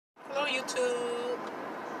YouTube.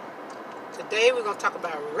 Today we're going to talk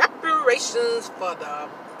about reparations for the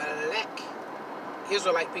black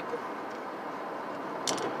Israelite people.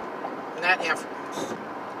 Not Africans.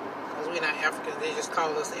 Because we're not Africans. They just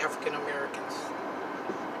call us African Americans.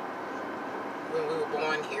 When we were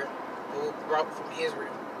born here. Or we were brought from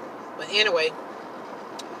Israel. But anyway,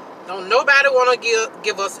 don't nobody want to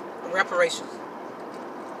give us reparations.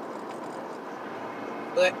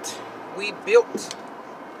 But we built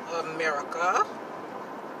America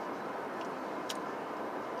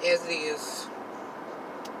as it is.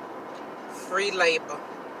 Free labor.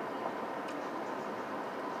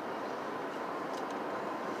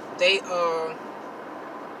 They're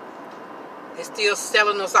still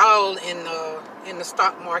selling us all in the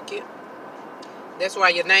stock market. That's why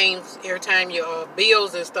your names, every time your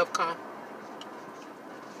bills and stuff come,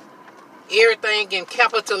 everything in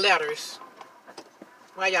capital letters.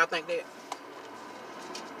 Why y'all think that?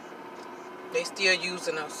 They still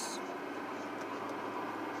using us.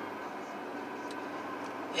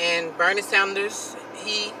 And Bernie Sanders,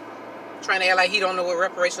 he trying to act like he don't know what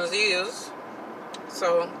reparations is.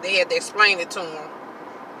 So they had to explain it to him.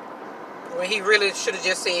 When he really should have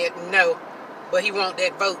just said no. But he want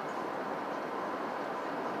that vote.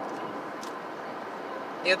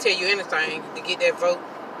 They'll tell you anything to get that vote.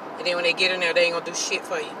 And then when they get in there, they ain't gonna do shit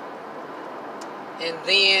for you. And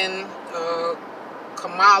then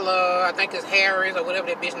Kamala, I think it's Harris or whatever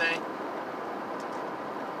that bitch name.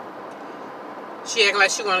 She acting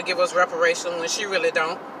like she want to give us reparations when she really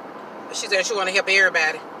don't. But she said she want to help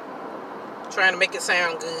everybody. Trying to make it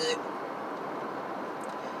sound good.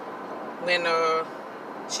 When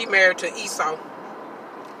she married to Esau.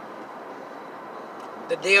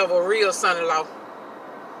 The devil real son-in-law.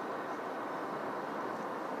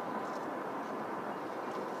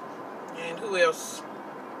 And who else?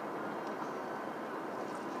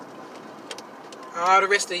 All the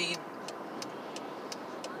rest of you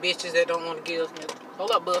bitches that don't want to give us nothing.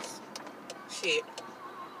 Hold up, bus. Shit.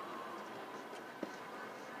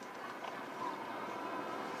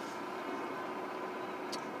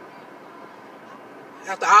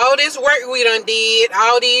 After all this work we done did,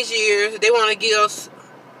 all these years, they want to give us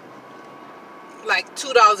like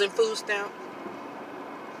 $2 in food stamp.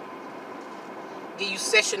 Give you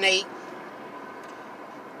Section 8.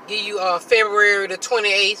 Give you February the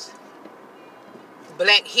 28th.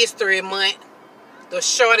 Black History Month. The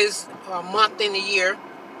shortest month in the year.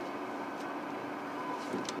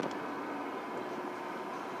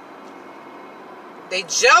 They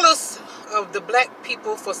jealous of the black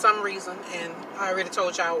people for some reason, and I already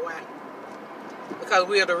told y'all why. Because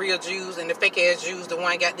we are the real Jews, and the fake ass Jews the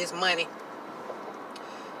one got this money.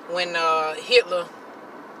 When Hitler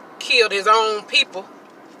killed his own people,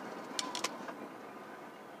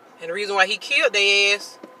 and the reason why he killed their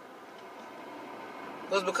ass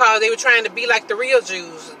was because they were trying to be like the real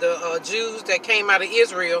Jews. The Jews that came out of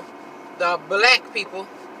Israel, the black people.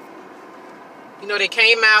 You know, they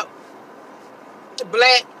came out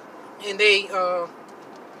black and they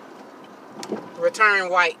returned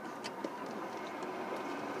white.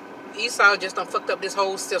 Esau just done fucked up this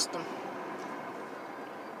whole system.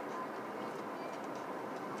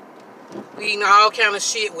 We eating all kind of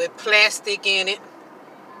shit with plastic in it.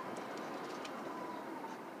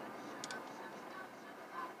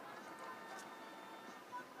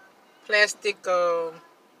 Plastic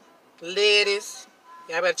lettuce.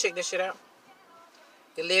 Y'all better check this shit out.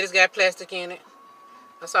 The lettuce got plastic in it.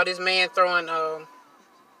 I saw this man throwing a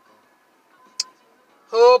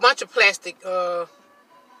whole bunch of plastic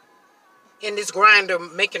in this grinder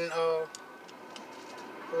making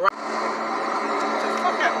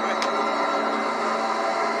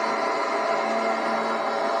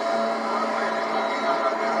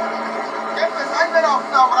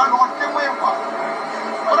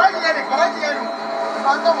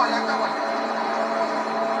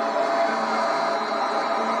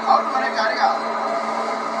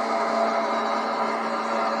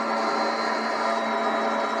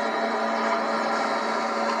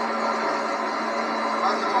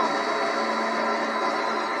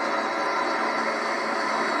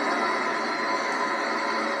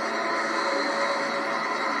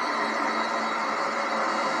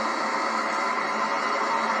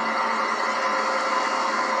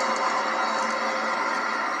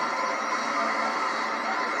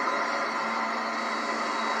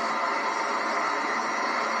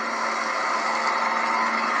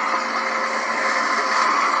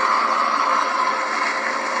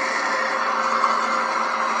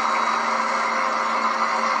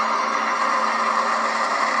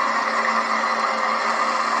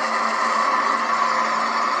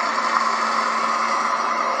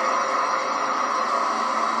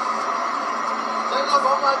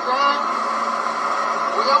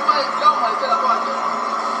我要卖，要买这个多少钱？